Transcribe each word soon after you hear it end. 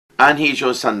And here's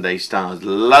your Sunday stars.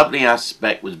 Lovely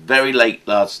aspect, was very late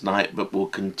last night, but will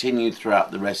continue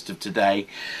throughout the rest of today.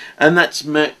 And that's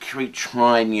Mercury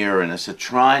trine Uranus. A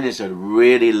trine is a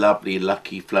really lovely,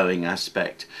 lucky, flowing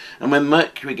aspect. And when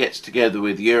Mercury gets together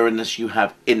with Uranus, you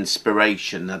have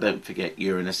inspiration. Now don't forget,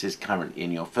 Uranus is currently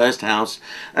in your first house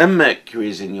and Mercury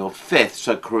is in your fifth.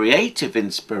 So creative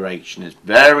inspiration is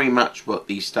very much what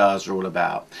these stars are all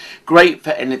about. Great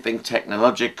for anything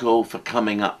technological, for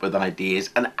coming up with ideas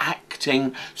and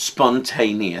acting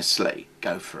spontaneously.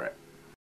 Go for it.